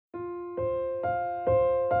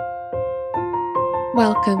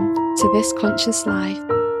Welcome to This Conscious Life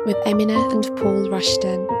with Emina and Paul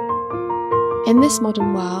Rushton. In this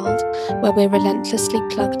modern world, where we're relentlessly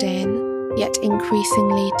plugged in, yet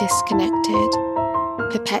increasingly disconnected,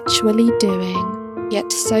 perpetually doing, yet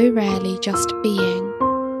so rarely just being,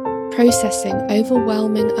 processing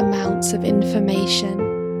overwhelming amounts of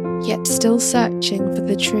information, yet still searching for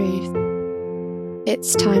the truth,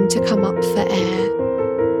 it's time to come up for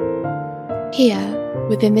air. Here,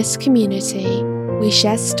 within this community, we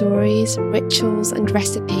share stories, rituals, and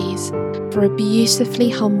recipes for a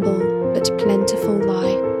beautifully humble but plentiful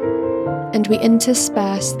life. And we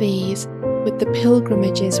intersperse these with the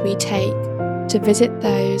pilgrimages we take to visit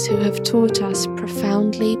those who have taught us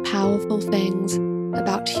profoundly powerful things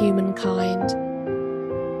about humankind.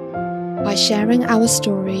 By sharing our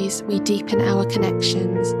stories, we deepen our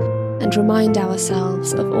connections and remind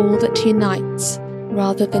ourselves of all that unites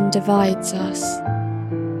rather than divides us.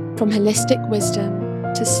 From holistic wisdom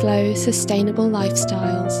to slow, sustainable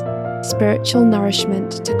lifestyles, spiritual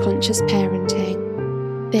nourishment to conscious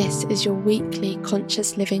parenting, this is your weekly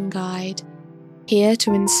conscious living guide, here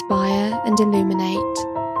to inspire and illuminate,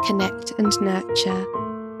 connect and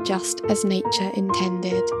nurture, just as nature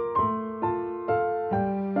intended.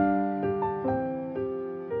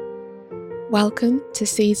 Welcome to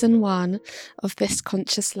Season 1 of This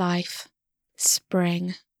Conscious Life,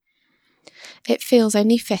 Spring. It feels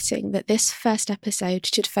only fitting that this first episode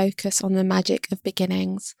should focus on the magic of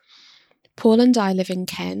beginnings. Paul and I live in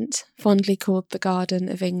Kent, fondly called the Garden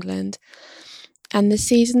of England, and the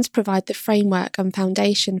seasons provide the framework and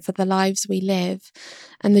foundation for the lives we live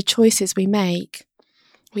and the choices we make.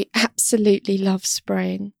 We absolutely love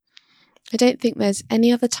spring. I don't think there's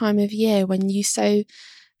any other time of year when you so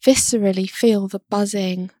viscerally feel the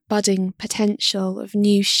budding potential of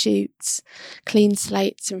new shoots, clean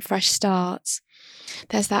slates and fresh starts.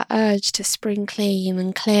 There's that urge to spring clean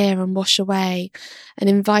and clear and wash away and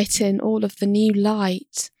invite in all of the new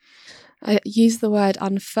light. I use the word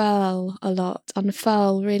unfurl a lot.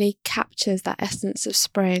 Unfurl really captures that essence of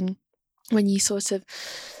spring when you sort of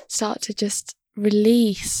start to just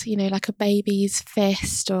release, like a baby's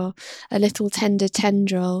fist or a little tender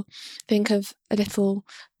tendril. Think of a little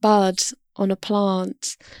bud on a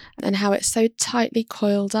plant and how it's so tightly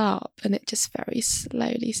coiled up and it just very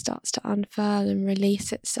slowly starts to unfurl and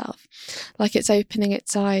release itself, like it's opening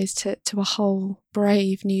its eyes to a whole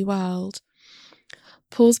brave new world.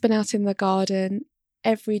 Paul's been out in the garden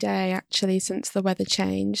every day actually since the weather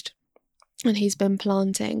changed. And he's been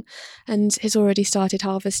planting and he's already started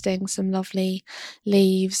harvesting some lovely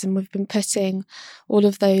leaves, and we've been putting all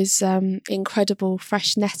of those incredible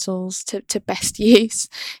fresh nettles to best use.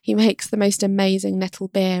 He makes the most amazing nettle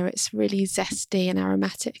beer. It's really zesty and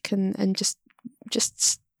aromatic and just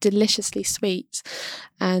deliciously sweet,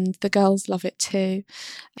 and the girls love it too.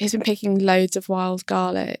 He's been picking loads of wild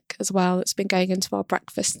garlic as well. It's been going into our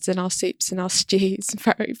breakfasts and our soups and our stews.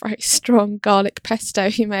 Very, very strong garlic pesto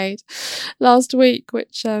he made last week,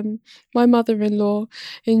 which my mother-in-law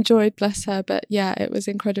enjoyed, bless her, but yeah, it was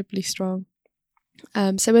incredibly strong.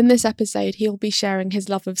 So in this episode, he'll be sharing his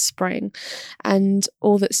love of spring and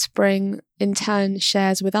all that spring in turn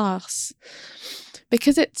shares with us.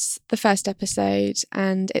 Because it's the first episode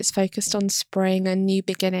and it's focused on spring and new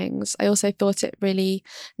beginnings, I also thought it really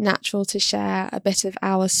natural to share a bit of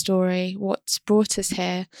our story, what's brought us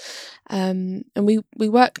here. And we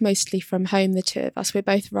work mostly from home, the two of us. We're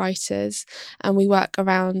both writers and we work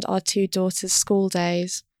around our two daughters' school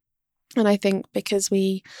days. And I think because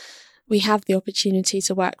we have the opportunity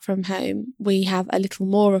to work from home, we have a little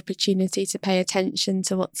more opportunity to pay attention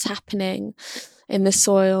to what's happening in the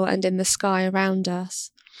soil and in the sky around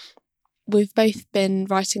us. We've both been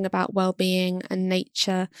writing about well-being and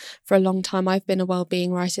nature for a long time. I've been a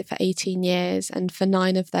well-being writer for 18 years, and for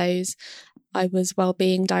 9 of those, I was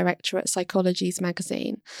well-being director at Psychologies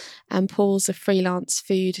magazine, and Paul's a freelance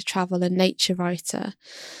food, travel and nature writer.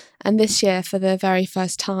 And this year, for the very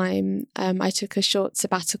first time, I took a short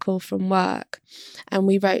sabbatical from work and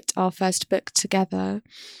we wrote our first book together.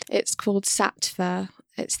 It's called Sattva.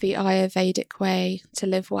 It's the Ayurvedic way to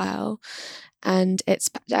live well. And it's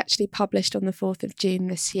actually published on the 4th of June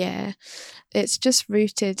this year. It's just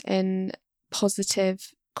rooted in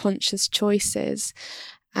positive, conscious choices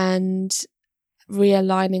and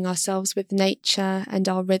realigning ourselves with nature and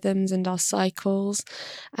our rhythms and our cycles,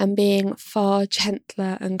 and being far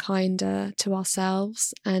gentler and kinder to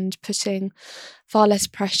ourselves and putting far less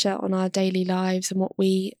pressure on our daily lives and what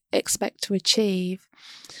we expect to achieve.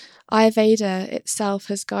 Ayurveda itself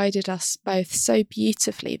has guided us both so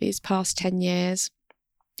beautifully these past 10 years.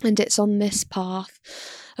 And it's on this path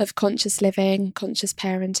of conscious living, conscious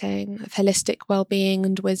parenting, of holistic well-being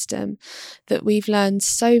and wisdom that we've learned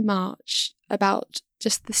so much about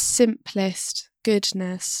just the simplest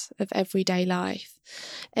goodness of everyday life.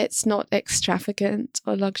 It's not extravagant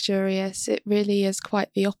or luxurious. It really is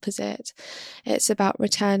quite the opposite. It's about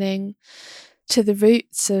returning to the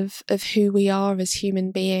roots of who we are as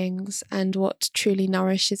human beings and what truly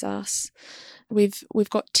nourishes us. We've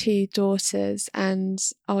got 2 daughters, and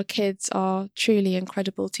our kids are truly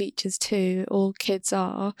incredible teachers too. All kids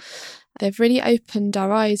are. They've really opened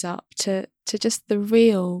our eyes up to just the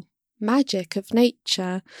real magic of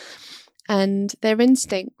nature, and their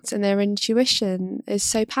instincts and their intuition is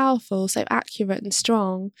so powerful, so accurate and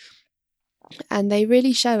strong. And they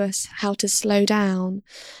really show us how to slow down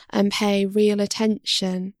and pay real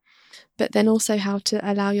attention, but then also how to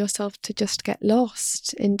allow yourself to just get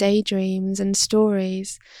lost in daydreams and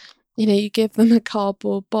stories. You give them a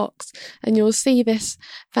cardboard box and you'll see this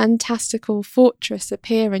fantastical fortress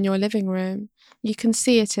appear in your living room. You can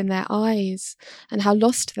see it in their eyes and how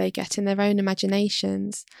lost they get in their own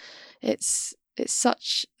imaginations. It's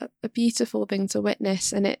such a beautiful thing to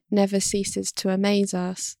witness, and it never ceases to amaze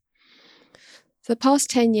us. The past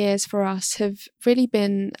 10 years for us have really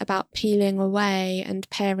been about peeling away and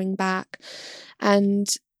paring back and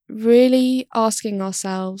really asking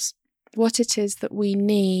ourselves what it is that we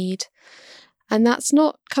need. And that's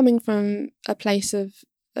not coming from a place of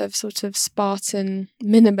sort of Spartan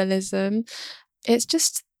minimalism. It's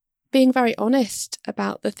just being very honest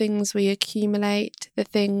about the things we accumulate, the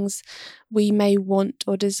things we may want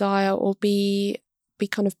or desire or be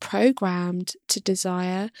kind of programmed to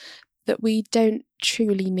desire, that we don't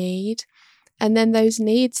truly need, and then those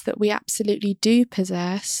needs that we absolutely do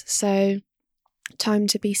possess. So time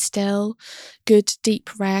to be still, good deep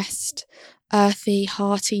rest, earthy,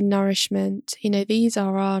 hearty nourishment. These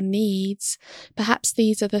are our needs. Perhaps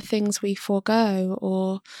these are the things we forego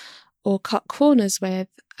or cut corners with.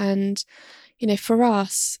 And, for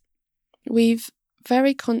us, we've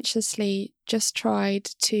very consciously just tried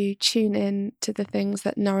to tune in to the things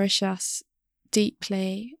that nourish us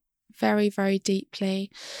deeply, very, very deeply,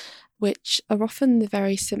 which are often the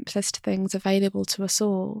very simplest things available to us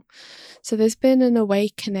all. So there's been an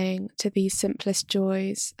awakening to these simplest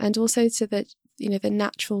joys, and also to the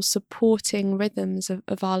natural supporting rhythms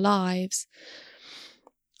of our lives.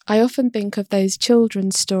 I often think of those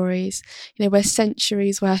children's stories, where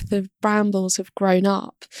centuries worth of brambles have grown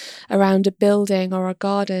up around a building or a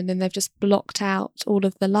garden, and they've just blocked out all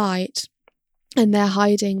of the light. And they're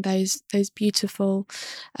hiding those beautiful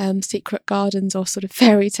secret gardens or sort of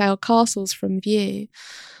fairy tale castles from view.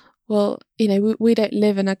 Well, we don't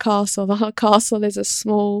live in a castle. Our castle is a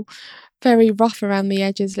small, very rough around the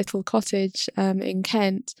edges little cottage in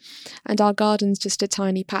Kent, and our garden's just a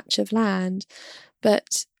tiny patch of land.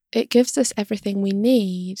 But it gives us everything we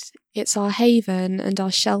need. It's our haven and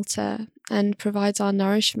our shelter, and provides our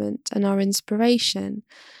nourishment and our inspiration.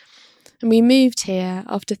 And we moved here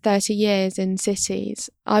after 30 years in cities.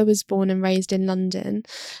 I was born and raised in London,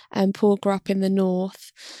 and Paul grew up in the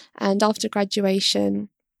north. And after graduation,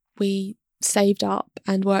 we saved up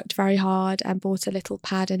and worked very hard and bought a little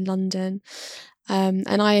pad in London.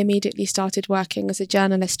 And I immediately started working as a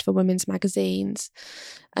journalist for women's magazines.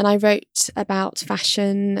 And I wrote about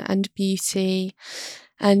fashion and beauty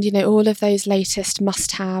and, all of those latest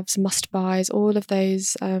must-haves, must-buys, all of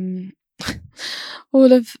those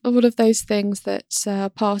all of those things that are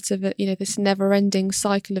part of it, this never-ending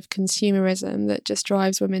cycle of consumerism that just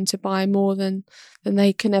drives women to buy more than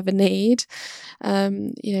they can ever need,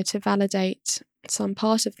 to validate some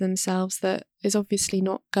part of themselves that is obviously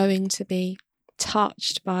not going to be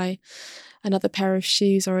touched by another pair of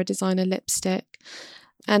shoes or a designer lipstick.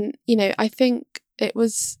 And I think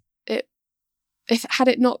had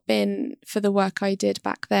it not been for the work I did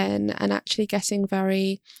back then, and actually getting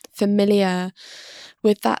very familiar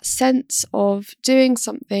with that sense of doing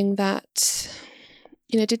something that,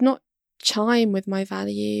 did not chime with my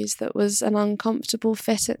values, that was an uncomfortable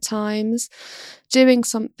fit at times, doing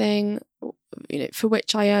something, for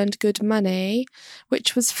which I earned good money,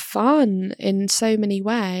 which was fun in so many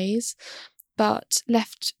ways, but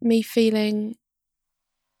left me feeling,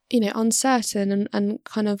 uncertain and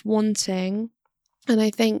kind of wanting. And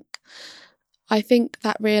I think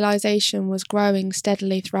that realisation was growing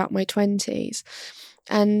steadily throughout my 20s.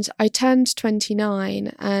 And I turned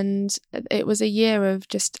 29, and it was a year of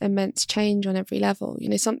just immense change on every level.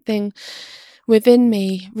 Something within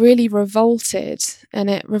me really revolted,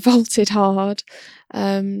 and it revolted hard.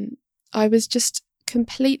 I was just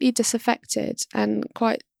completely disaffected and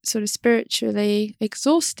quite sort of spiritually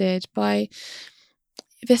exhausted by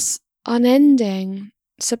this unending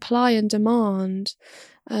supply and demand,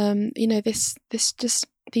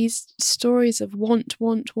 these stories of want,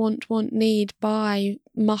 need, buy,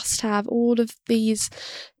 must have, all of these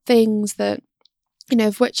things that,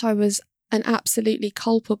 of which I was an absolutely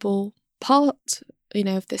culpable part,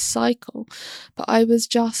 of this cycle. But I was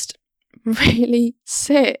just really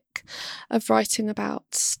sick of writing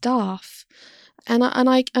about stuff. And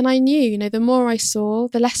I knew, the more I saw,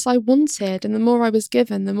 the less I wanted, and the more I was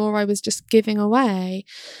given, the more I was just giving away.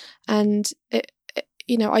 And I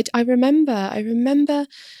remember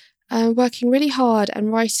working really hard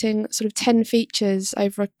and writing sort of 10 features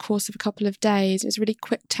over a course of a couple of days. It was a really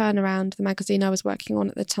quick turnaround, the magazine I was working on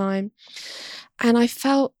at the time. And I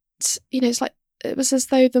felt, it was as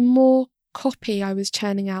though the more copy I was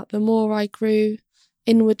churning out, the more I grew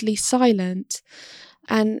inwardly silent.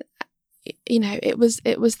 And it was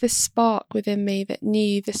this spark within me that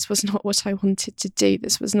knew this was not what I wanted to do.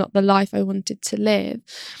 This was not the life I wanted to live.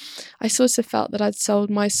 I sort of felt that I'd sold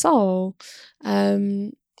my soul.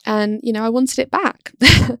 And, I wanted it back.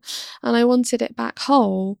 And I wanted it back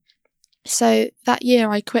whole. So that year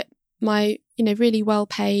I quit my, really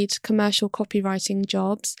well-paid commercial copywriting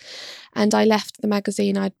jobs, and I left the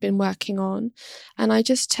magazine I'd been working on, and I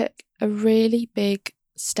just took a really big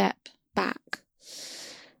step back.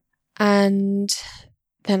 And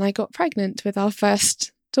then I got pregnant with our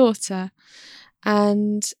first daughter,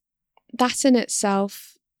 and that in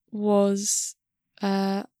itself was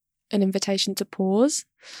an invitation to pause,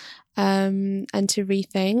 and to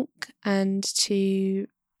rethink, and to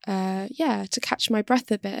catch my breath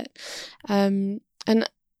a bit. And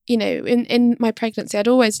in my pregnancy, I'd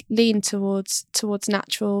always leaned towards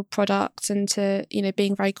natural products, and to,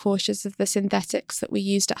 being very cautious of the synthetics that we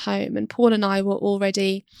used at home. And Paul and I were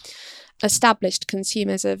already established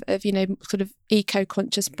consumers of sort of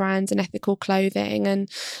eco-conscious brands and ethical clothing. And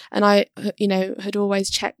I, had always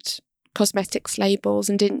checked cosmetics labels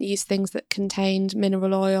and didn't use things that contained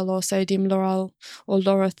mineral oil or sodium lauryl or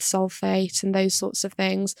laureth sulfate and those sorts of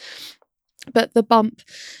things. But the bump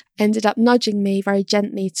ended up nudging me very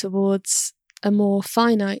gently towards a more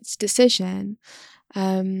finite decision,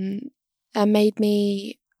 and made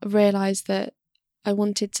me realise that I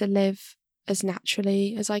wanted to live as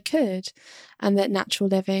naturally as I could, and that natural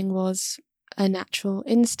living was a natural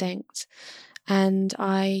instinct, and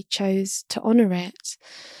I chose to honour it.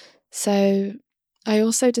 So I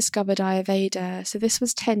also discovered Ayurveda. So this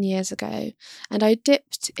was 10 years ago, and I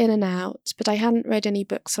dipped in and out, but I hadn't read any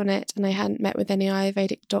books on it, and I hadn't met with any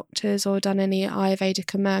Ayurvedic doctors or done any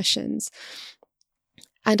Ayurvedic immersions.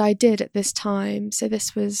 And I did at this time. So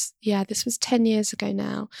this was 10 years ago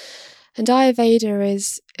now. And Ayurveda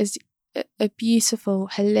is a beautiful,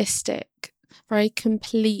 holistic, very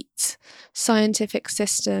complete scientific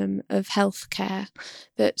system of healthcare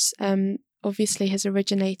that obviously has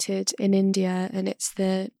originated in India, and it's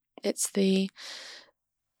the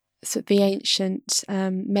sort of the ancient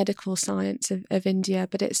medical science of India,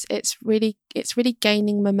 but it's really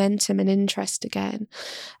gaining momentum and interest again,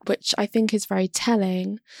 which I think is very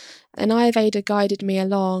telling. And Ayurveda guided me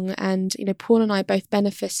along, and Paul and I both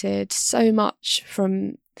benefited so much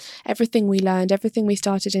from everything we learned, everything we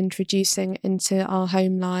started introducing into our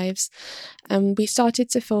home lives, and we started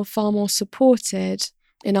to feel far more supported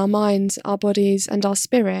in our minds, our bodies, and our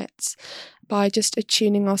spirits by just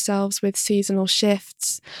attuning ourselves with seasonal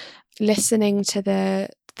shifts, listening to the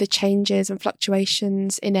changes and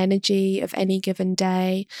fluctuations in energy of any given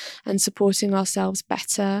day, and supporting ourselves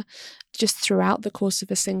better just throughout the course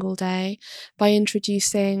of a single day by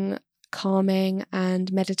introducing calming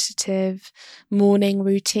and meditative morning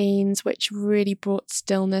routines, which really brought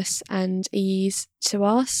stillness and ease to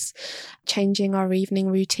us, changing our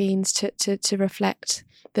evening routines to reflect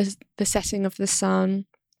the setting of the sun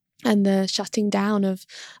and the shutting down of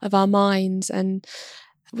our minds. And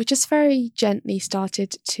we just very gently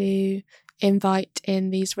started to invite in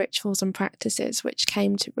these rituals and practices which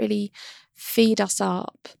came to really feed us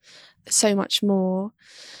up so much more.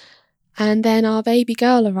 And then our baby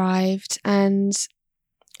girl arrived, and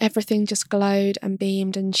everything just glowed and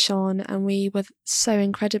beamed and shone, and we were so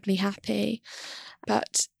incredibly happy.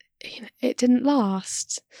 But it didn't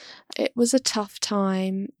last. It was a tough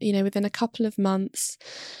time. Within a couple of months,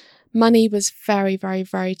 money was very, very,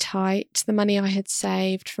 very tight. The money I had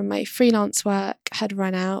saved from my freelance work had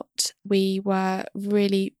run out. We were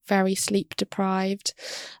really very sleep deprived.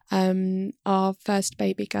 Our first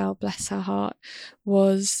baby girl, bless her heart,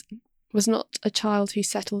 was not a child who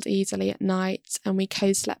settled easily at night, and we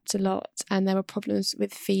co-slept a lot, and there were problems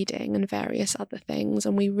with feeding and various other things,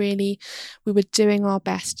 and we were doing our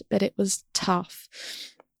best, but it was tough.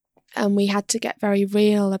 And we had to get very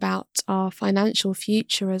real about our financial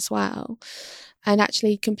future as well. And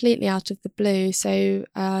actually completely out of the blue. So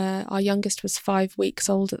our youngest was 5 weeks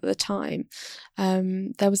old at the time.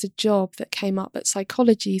 There was a job that came up at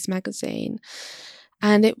Psychologies magazine,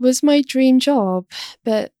 and it was my dream job,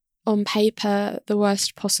 but on paper, the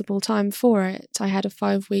worst possible time for it. I had a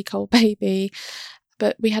 5-week-old baby,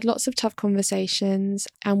 but we had lots of tough conversations,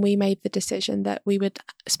 and we made the decision that we would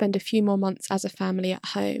spend a few more months as a family at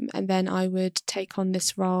home, and then I would take on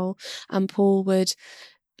this role, and Paul would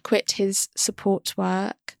quit his support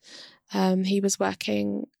work. He was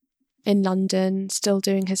working in London, still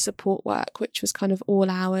doing his support work, which was kind of all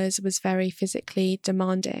hours, was very physically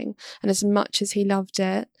demanding. And as much as he loved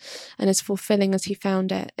it and as fulfilling as he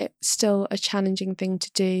found it, it's still a challenging thing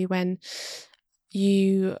to do when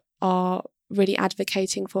you are really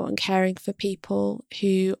advocating for and caring for people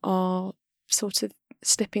who are sort of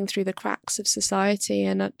slipping through the cracks of society.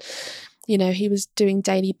 And he was doing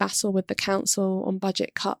daily battle with the council on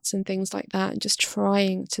budget cuts and things like that, and just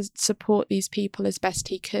trying to support these people as best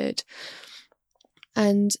he could.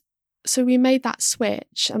 And so we made that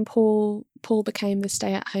switch, and Paul became the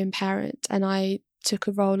stay-at-home parent, and I took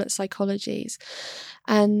a role at Psychologies.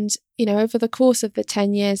 And, over the course of the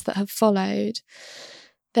 10 years that have followed,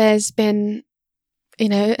 there's been,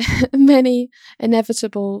 many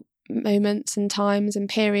inevitable moments and times and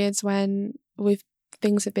periods when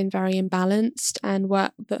things have been very imbalanced, and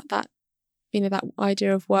work that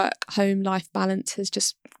idea of work-home life balance has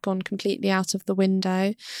just gone completely out of the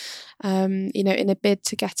window. In a bid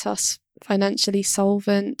to get us financially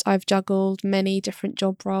solvent, I've juggled many different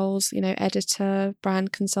job roles, editor,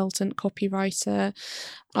 brand consultant, copywriter.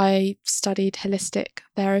 I studied holistic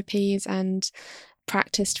therapies and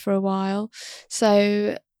practiced for a while.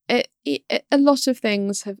 So a lot of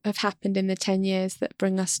things have happened in the 10 years that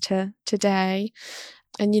bring us to today.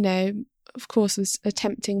 And, of course, was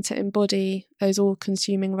attempting to embody those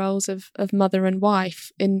all-consuming roles of mother and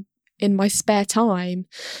wife in my spare time,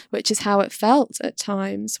 which is how it felt at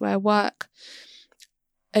times, where work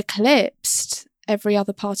eclipsed every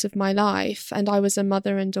other part of my life, and I was a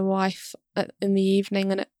mother and a wife in the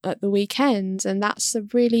evening and at the weekend. And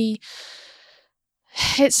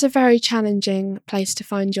it's a very challenging place to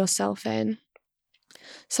find yourself in.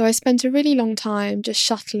 So I spent a really long time just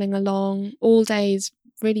shuttling along, all days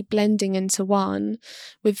really blending into one,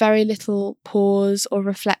 with very little pause or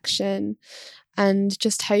reflection, and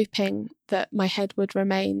just hoping that my head would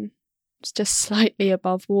remain just slightly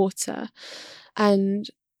above water. And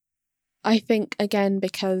I think, again,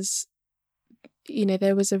 because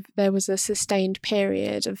there was a sustained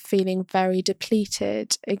period of feeling very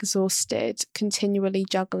depleted, exhausted, continually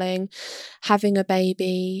juggling, having a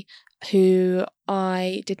baby who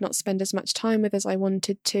I did not spend as much time with as I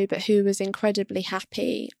wanted to, but who was incredibly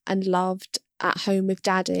happy and loved at home with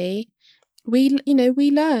daddy. We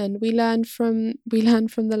learn from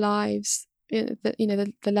the lives,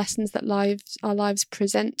 the lessons that our lives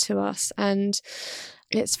present to us, and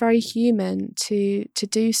it's very human to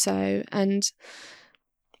do so. And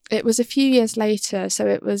it was a few years later, so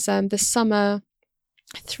it was the summer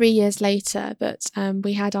 3 years later, that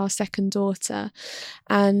we had our second daughter,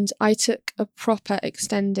 and I took a proper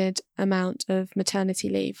extended amount of maternity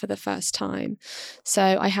leave for the first time.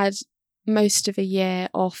 So I had most of a year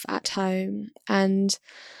off at home, and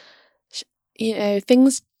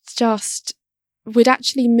things we'd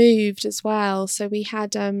actually moved as well. So we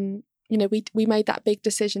had we made that big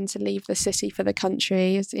decision to leave the city for the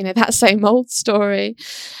country, that same old story.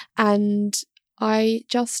 And I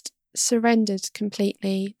just surrendered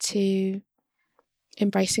completely to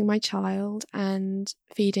embracing my child and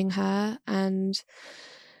feeding her and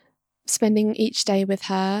spending each day with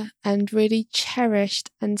her, and really cherished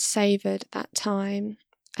and savoured that time.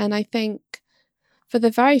 And I think for the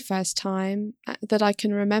very first time that I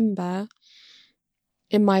can remember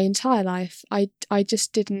in my entire life, I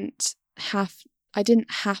just didn't have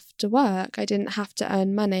to work. I didn't have to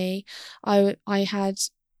earn money. I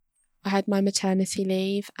had my maternity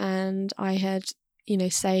leave, and I had,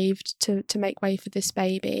 saved to make way for this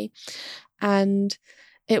baby. And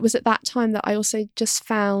it was at that time that I also just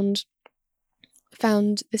found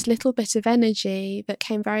this little bit of energy that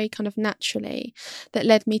came very kind of naturally, that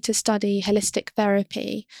led me to study holistic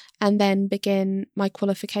therapy and then begin my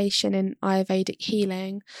qualification in Ayurvedic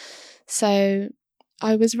healing. So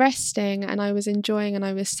I was resting, and I was enjoying, and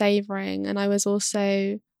I was savouring, and I was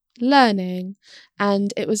also learning,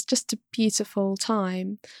 and it was just a beautiful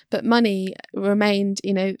time. But money remained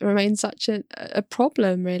such a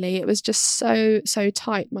problem, really. It was just so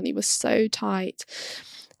tight. Money was so tight.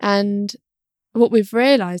 And what we've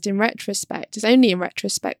realised in retrospect, is only in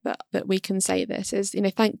retrospect that we can say this, is,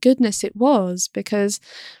 thank goodness it was, because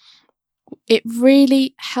it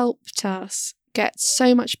really helped us get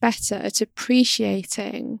so much better at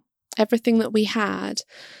appreciating everything that we had,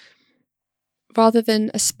 rather than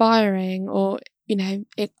aspiring or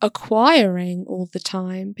acquiring all the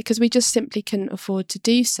time, because we just simply couldn't afford to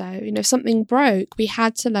do so. If something broke, we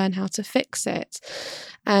had to learn how to fix it.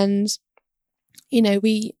 And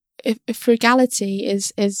if frugality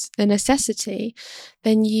is a necessity,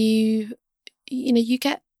 then you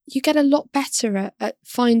get a lot better at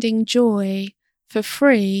finding joy for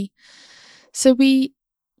free. So we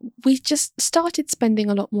just started spending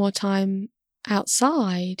a lot more time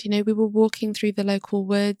outside. We were walking through the local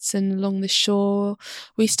woods and along the shore.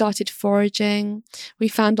 We started foraging. We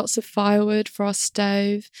found lots of firewood for our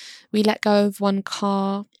stove. We let go of one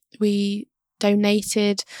car. We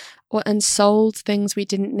donated and sold things we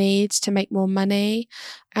didn't need to make more money.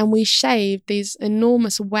 And we shaved these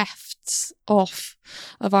enormous wefts off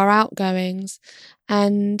of our outgoings.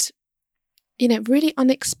 And really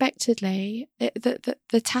unexpectedly,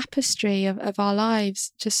 the tapestry of our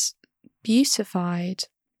lives just beautified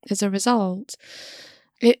as a result.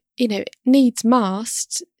 It needs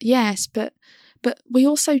must, yes, but we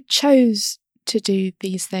also chose to do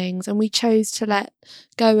these things, and we chose to let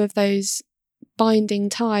go of those binding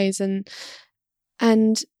ties, and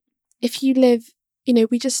if you live,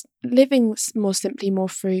 we just living more simply, more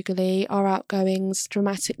frugally, our outgoings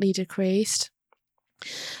dramatically decreased.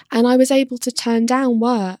 And I was able to turn down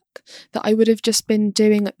work that I would have just been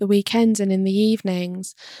doing at the weekends and in the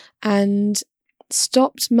evenings, and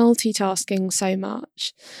stopped multitasking so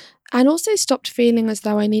much, and also stopped feeling as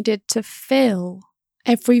though I needed to fill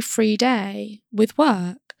every free day with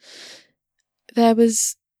work.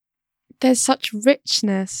 There's such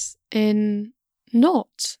richness in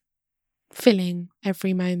not filling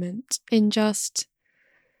every moment, in just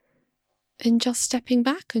stepping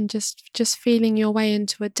back and just feeling your way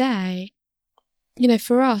into a day.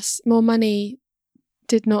 For us, more money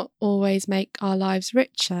did not always make our lives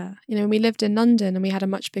richer. We lived in London and we had a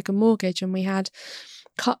much bigger mortgage, and we had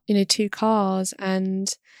 2 cars,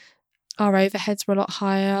 and our overheads were a lot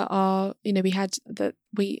higher.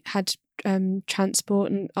 We had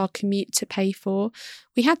transport and our commute to pay for.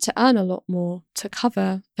 We had to earn a lot more to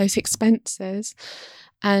cover those expenses.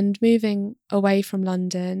 And moving away from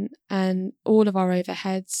London, and all of our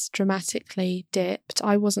overheads dramatically dipped.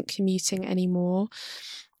 I wasn't commuting anymore.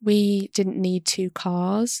 We didn't need 2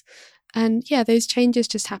 cars. And yeah, those changes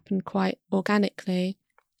just happened quite organically.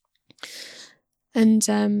 And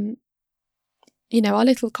our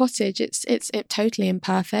little cottage, it's totally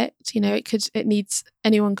imperfect.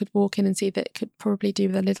 Anyone could walk in and see that it could probably do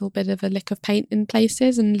with a little bit of a lick of paint in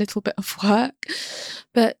places and a little bit of work.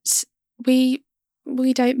 But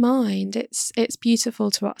we don't mind. It's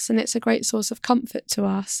beautiful to us, and it's a great source of comfort to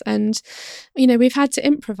us. And we've had to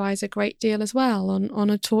improvise a great deal as well on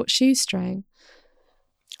a taut shoestring.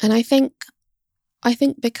 And I think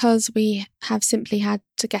because we have simply had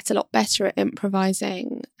to get a lot better at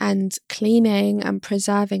improvising and cleaning and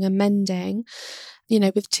preserving and mending,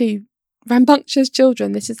 with 2 rambunctious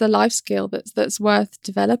children, this is a life skill that's worth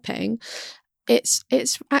developing. It's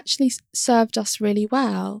actually served us really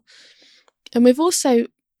well. And we've also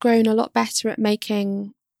grown a lot better at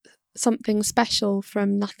making something special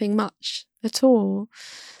from nothing much at all.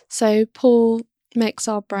 So Paul makes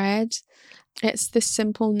our bread. It's this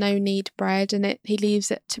simple no-knead bread, and he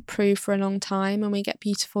leaves it to prove for a long time, and we get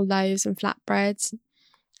beautiful loaves and flatbreads.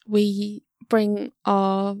 We bring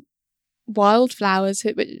our wildflowers,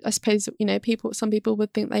 which I suppose some people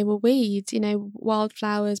would think they were weeds,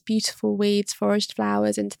 wildflowers, beautiful weeds, forest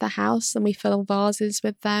flowers, into the house, and we fill vases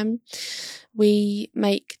with them. We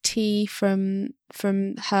make tea from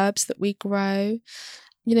herbs that we grow.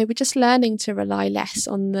 We're just learning to rely less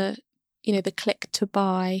on the click to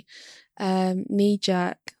buy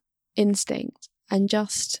knee-jerk instinct, and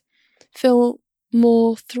just feel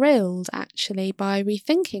more thrilled actually by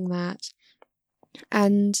rethinking that.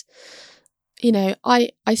 And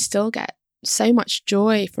I still get so much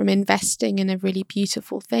joy from investing in a really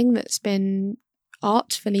beautiful thing that's been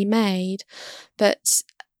artfully made, but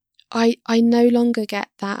I no longer get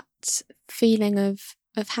that feeling of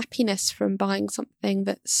happiness from buying something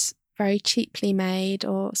that's very cheaply made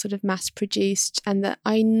or sort of mass produced, and that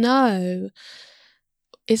I know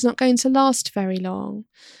is not going to last very long.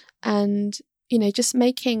 And just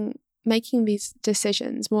making these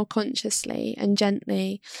decisions more consciously and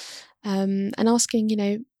gently, and asking,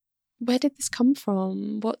 where did this come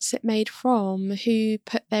from? What's it made from? Who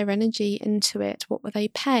put their energy into it? What were they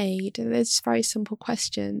paid? Those very simple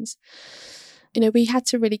questions. we had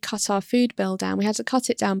to really cut our food bill down. We had to cut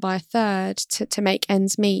it down by a third to make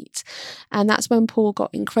ends meet. And that's when Paul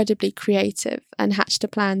got incredibly creative and hatched a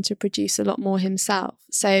plan to produce a lot more himself.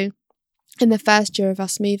 So in the first year of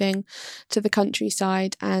us moving to the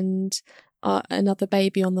countryside and another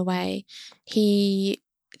baby on the way, he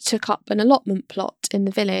took up an allotment plot in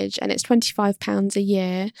the village, and it's £25 a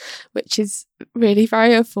year, which is really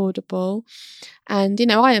very affordable. And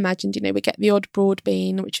I imagined we get the odd broad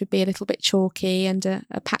bean, which would be a little bit chalky, and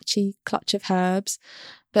a patchy clutch of herbs.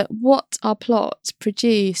 But what our plot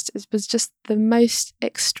produced was just the most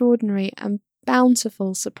extraordinary and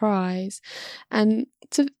bountiful surprise. And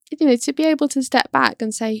to be able to step back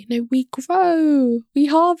and say, we grow, we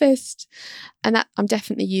harvest. And that, I'm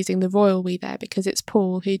definitely using the royal we there, because it's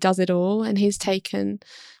Paul who does it all, and he's taken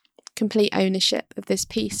complete ownership of this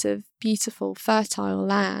piece of beautiful, fertile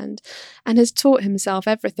land and has taught himself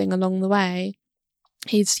everything along the way.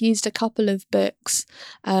 He's used a couple of books.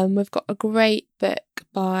 We've got a great book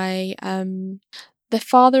by the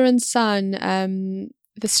father and son,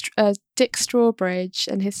 Dick Strawbridge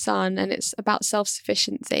and his son, and it's about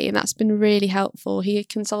self-sufficiency, and that's been really helpful. He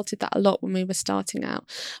consulted that a lot when we were starting out.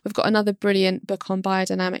 We've got another brilliant book on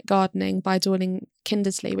biodynamic gardening by Dorling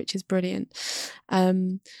Kindersley, which is brilliant.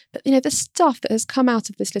 But the stuff that has come out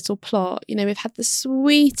of this little plot, we've had the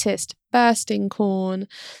sweetest bursting corn,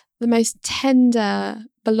 the most tender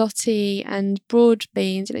borlotti and broad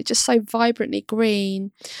beans, just so vibrantly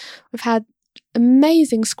green. We've had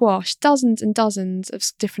amazing squash, dozens and dozens of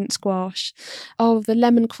different squash. Oh, the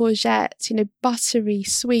lemon courgette, buttery,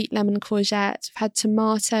 sweet lemon courgette. We've had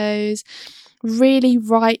tomatoes, really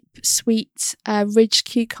ripe, sweet, ridge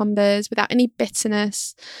cucumbers without any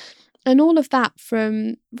bitterness. And all of that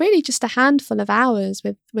from really just a handful of hours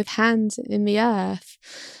with hands in the earth,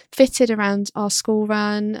 fitted around our school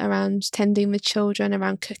run, around tending the children,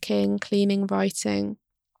 around cooking, cleaning, writing.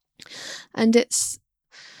 And it's,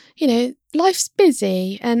 life's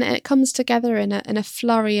busy, and it comes together in a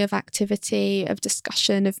flurry of activity, of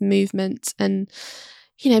discussion, of movement, and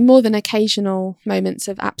more than occasional moments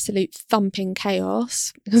of absolute thumping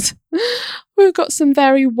chaos. We've got some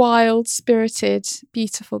very wild, spirited,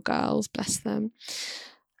 beautiful girls, bless them.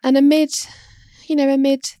 And amid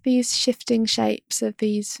these shifting shapes of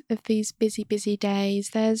these busy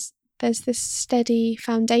days, there's this steady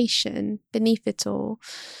foundation beneath it all.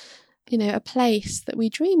 A place that we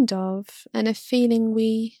dreamed of, and a feeling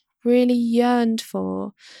we really yearned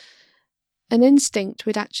for, an instinct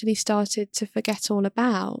we'd actually started to forget all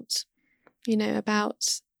about,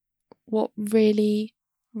 about what really,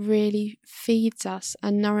 really feeds us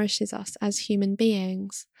and nourishes us as human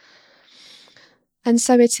beings. And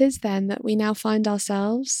so it is then that we now find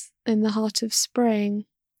ourselves in the heart of spring.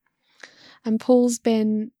 And Paul's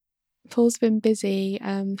been busy.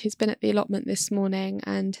 He's been at the allotment this morning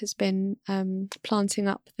and has been planting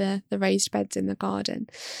up the raised beds in the garden.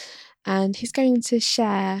 And he's going to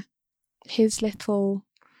share his little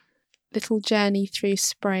journey through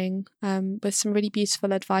spring with some really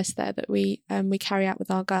beautiful advice there that we carry out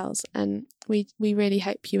with our girls. And we really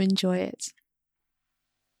hope you enjoy it.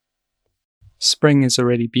 Spring is a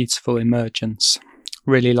really beautiful emergence,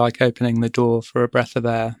 really like opening the door for a breath of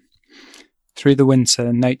air. Through the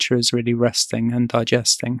winter, nature is really resting and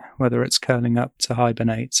digesting, whether it's curling up to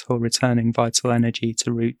hibernate or returning vital energy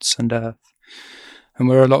to roots and earth. And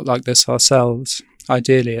we're a lot like this ourselves,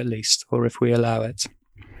 ideally at least, or if we allow it.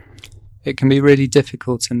 It can be really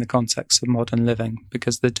difficult in the context of modern living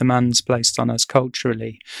because the demands placed on us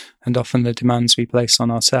culturally, and often the demands we place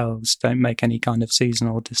on ourselves, don't make any kind of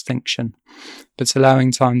seasonal distinction. But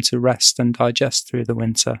allowing time to rest and digest through the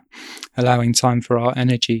winter, allowing time for our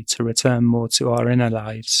energy to return more to our inner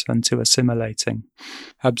lives and to assimilating,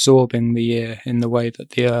 absorbing the year in the way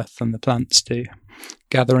that the earth and the plants do,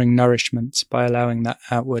 gathering nourishment by allowing that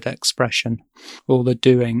outward expression, all the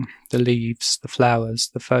doing, the leaves, the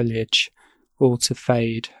flowers, the foliage, all to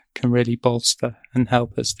fade, can really bolster and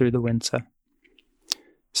help us through the winter.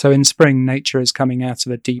 So in spring, nature is coming out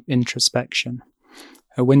of a deep introspection.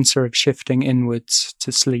 A winter of shifting inwards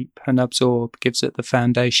to sleep and absorb gives it the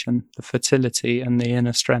foundation, the fertility and the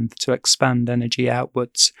inner strength to expand energy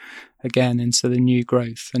outwards, again into the new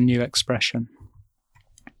growth and new expression.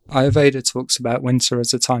 Ayurveda talks about winter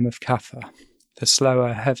as a time of kapha, the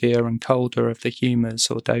slower, heavier and colder of the humours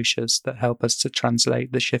or doshas that help us to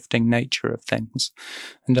translate the shifting nature of things,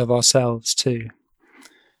 and of ourselves too.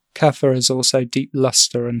 Kapha is also deep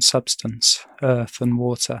lustre and substance, earth and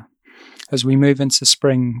water. As we move into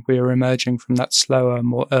spring, we are emerging from that slower,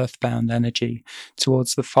 more earthbound energy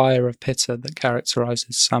towards the fire of pitta that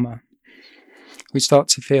characterises summer. We start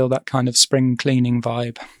to feel that kind of spring cleaning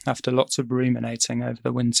vibe after lots of ruminating over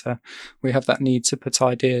the winter. We have that need to put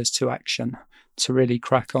ideas to action, to really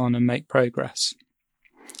crack on and make progress.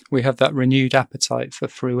 We have that renewed appetite for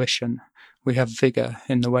fruition. We have vigour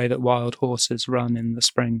in the way that wild horses run in the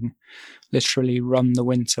spring, literally run the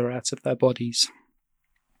winter out of their bodies.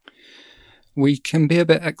 We can be a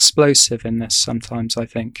bit explosive in this sometimes, I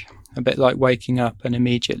think, a bit like waking up and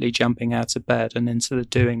immediately jumping out of bed and into the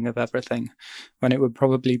doing of everything, when it would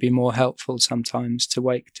probably be more helpful sometimes to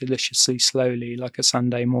wake deliciously slowly like a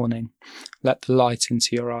Sunday morning, let the light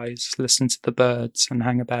into your eyes, listen to the birds and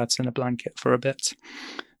hang about in a blanket for a bit.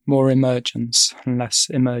 More emergence and less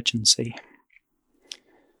emergency.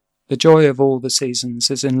 The joy of all the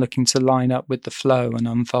seasons is in looking to line up with the flow and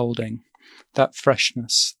unfolding. That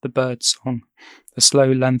freshness, the bird song, the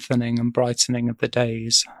slow lengthening and brightening of the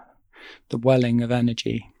days, the welling of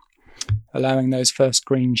energy, allowing those first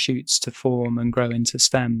green shoots to form and grow into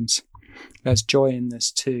stems. There's joy in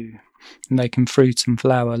this too, and they can fruit and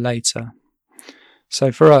flower later.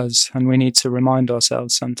 So for us, and we need to remind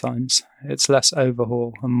ourselves sometimes, it's less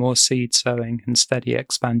overhaul and more seed sowing and steady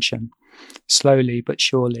expansion, slowly but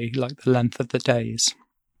surely like the length of the days.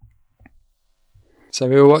 So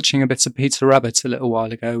we were watching a bit of Peter Rabbit a little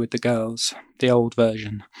while ago with the girls, the old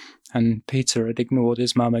version, and Peter had ignored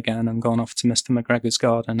his mum again and gone off to Mr. McGregor's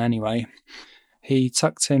garden anyway. He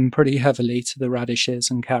tucked in pretty heavily to the radishes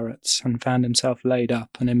and carrots and found himself laid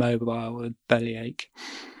up and immobile with bellyache.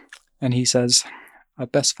 And he says,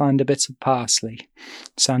 "I'd best find a bit of parsley,"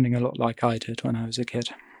 sounding a lot like I did when I was a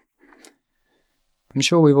kid. I'm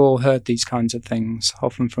sure we've all heard these kinds of things,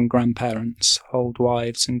 often from grandparents, old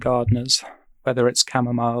wives and gardeners, whether it's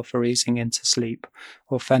chamomile for easing into sleep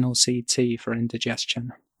or fennel seed tea for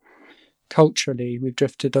indigestion. Culturally, we've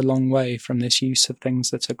drifted a long way from this use of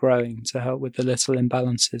things that are growing to help with the little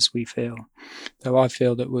imbalances we feel, though I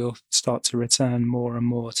feel that we'll start to return more and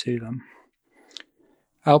more to them.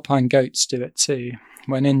 Alpine goats do it too.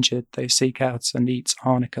 When injured, they seek out and eat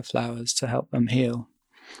arnica flowers to help them heal.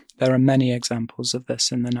 There are many examples of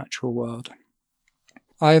this in the natural world.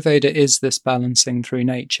 Ayurveda is this balancing through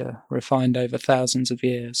nature, refined over thousands of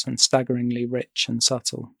years and staggeringly rich and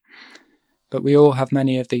subtle. But we all have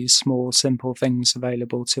many of these small, simple things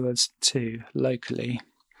available to us too, locally.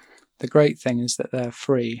 The great thing is that they're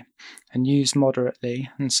free, and used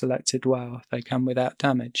moderately and selected well, they come without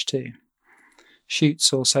damage too.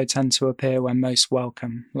 Shoots also tend to appear when most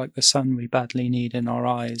welcome, like the sun we badly need in our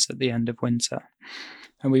eyes at the end of winter.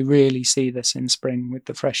 And we really see this in spring with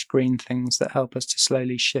the fresh green things that help us to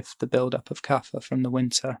slowly shift the build-up of kapha from the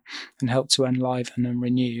winter and help to enliven and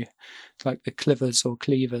renew, like the clivers or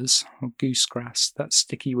cleavers or goosegrass, that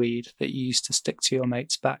sticky weed that you used to stick to your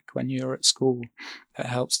mate's back when you were at school that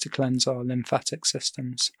helps to cleanse our lymphatic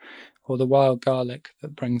systems, or the wild garlic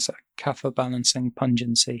that brings a kapha-balancing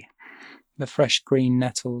pungency, the fresh green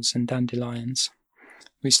nettles and dandelions.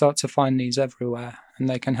 We start to find these everywhere, and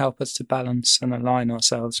they can help us to balance and align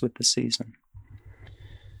ourselves with the season.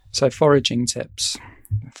 So foraging tips.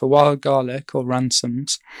 For wild garlic or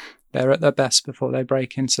ransoms, they're at their best before they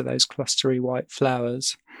break into those clustery white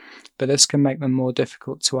flowers, but this can make them more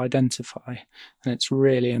difficult to identify, and it's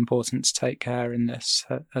really important to take care in this,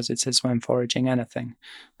 as it is when foraging anything,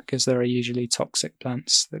 because there are usually toxic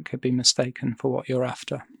plants that could be mistaken for what you're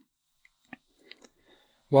after.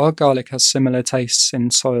 Wild garlic has similar tastes in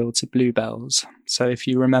soil to bluebells, so if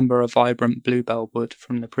you remember a vibrant bluebell wood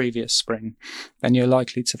from the previous spring, then you're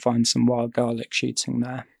likely to find some wild garlic shooting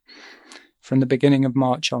there. From the beginning of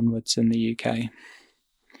March onwards in the UK.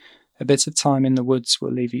 A bit of time in the woods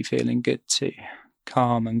will leave you feeling good too,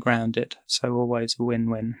 calm and grounded, so always a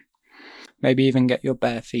win-win. Maybe even get your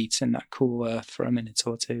bare feet in that cool earth for a minute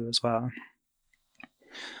or two as well.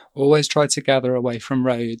 Always try to gather away from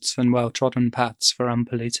roads and well-trodden paths for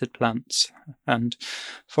unpolluted plants. And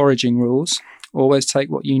foraging rules, always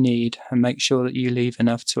take what you need and make sure that you leave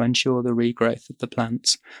enough to ensure the regrowth of the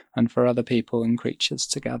plants and for other people and creatures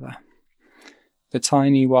to gather. The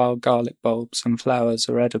tiny wild garlic bulbs and flowers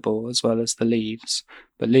are edible as well as the leaves,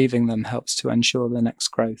 but leaving them helps to ensure the next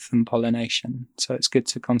growth and pollination, so it's good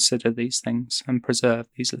to consider these things and preserve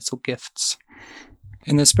these little gifts.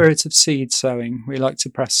 In the spirit of seed sowing, we like to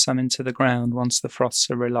press some into the ground once the frosts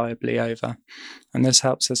are reliably over, and this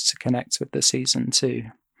helps us to connect with the season too.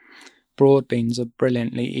 Broad beans are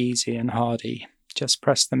brilliantly easy and hardy. Just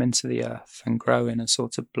press them into the earth and grow in a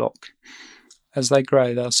sort of block. As they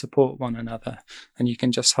grow, they'll support one another, and you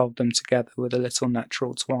can just hold them together with a little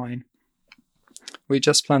natural twine. We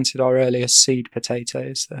just planted our earliest seed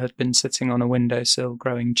potatoes that had been sitting on a windowsill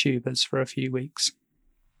growing tubers for a few weeks.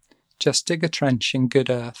 Just dig a trench in good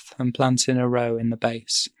earth and plant in a row in the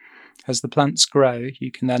base. As the plants grow,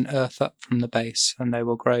 you can then earth up from the base and they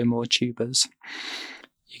will grow more tubers.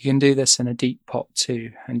 You can do this in a deep pot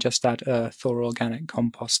too, and just add earth or organic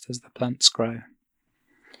compost as the plants grow.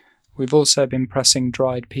 We've also been pressing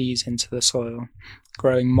dried peas into the soil,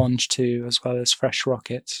 growing monge too, as well as fresh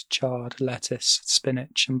rocket, chard, lettuce,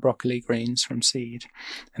 spinach and broccoli greens from seed,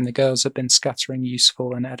 and the girls have been scattering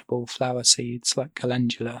useful and edible flower seeds like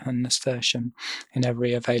calendula and nasturtium in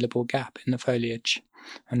every available gap in the foliage,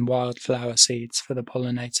 and wildflower seeds for the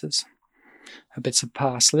pollinators. A bit of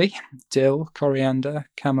parsley, dill, coriander,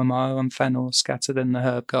 chamomile and fennel scattered in the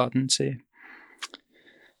herb garden too.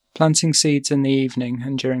 Planting seeds in the evening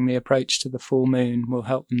and during the approach to the full moon will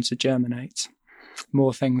help them to germinate.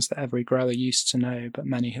 More things that every grower used to know but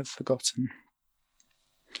many have forgotten.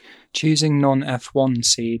 Choosing non-F1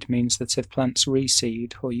 seed means that if plants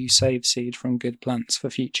reseed or you save seed from good plants for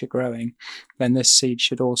future growing, then this seed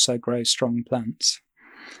should also grow strong plants.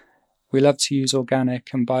 We love to use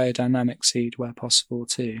organic and biodynamic seed where possible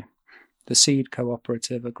too. The Seed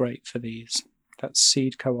Cooperative are great for these. That's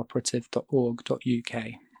seedcooperative.org.uk.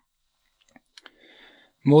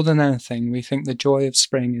 More than anything, we think the joy of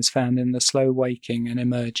spring is found in the slow waking and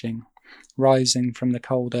emerging, rising from the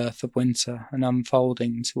cold earth of winter and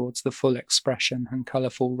unfolding towards the full expression and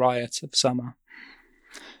colourful riot of summer.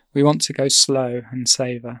 We want to go slow and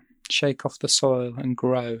savour, shake off the soil and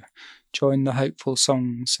grow, join the hopeful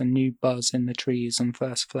songs and new buzz in the trees and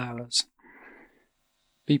first flowers.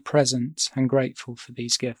 Be present and grateful for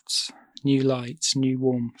these gifts, new light, new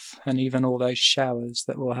warmth, and even all those showers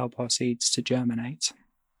that will help our seeds to germinate.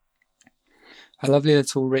 A lovely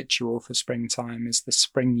little ritual for springtime is the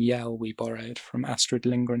spring yell we borrowed from Astrid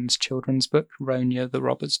Lindgren's children's book, Ronya the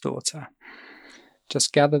Robber's Daughter.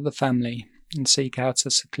 Just gather the family and seek out a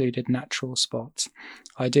secluded natural spot,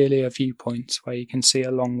 ideally a viewpoint where you can see a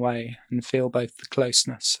long way and feel both the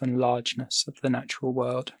closeness and largeness of the natural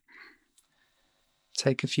world.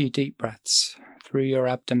 Take a few deep breaths through your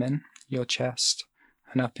abdomen, your chest,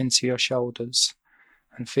 and up into your shoulders,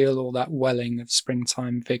 and feel all that welling of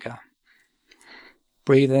springtime vigour.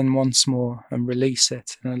 Breathe in once more and release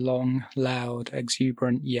it in a long, loud,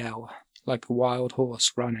 exuberant yell, like a wild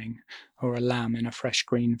horse running or a lamb in a fresh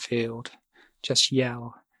green field. Just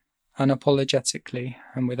yell, unapologetically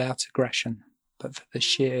and without aggression, but for the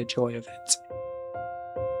sheer joy of it.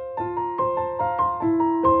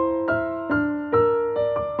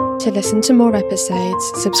 To listen to more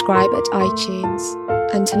episodes, subscribe at iTunes,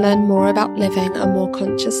 and to learn more about living a more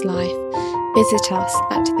conscious life, visit us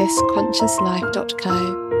at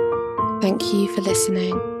thisconsciouslife.co. Thank you for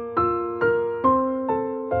listening.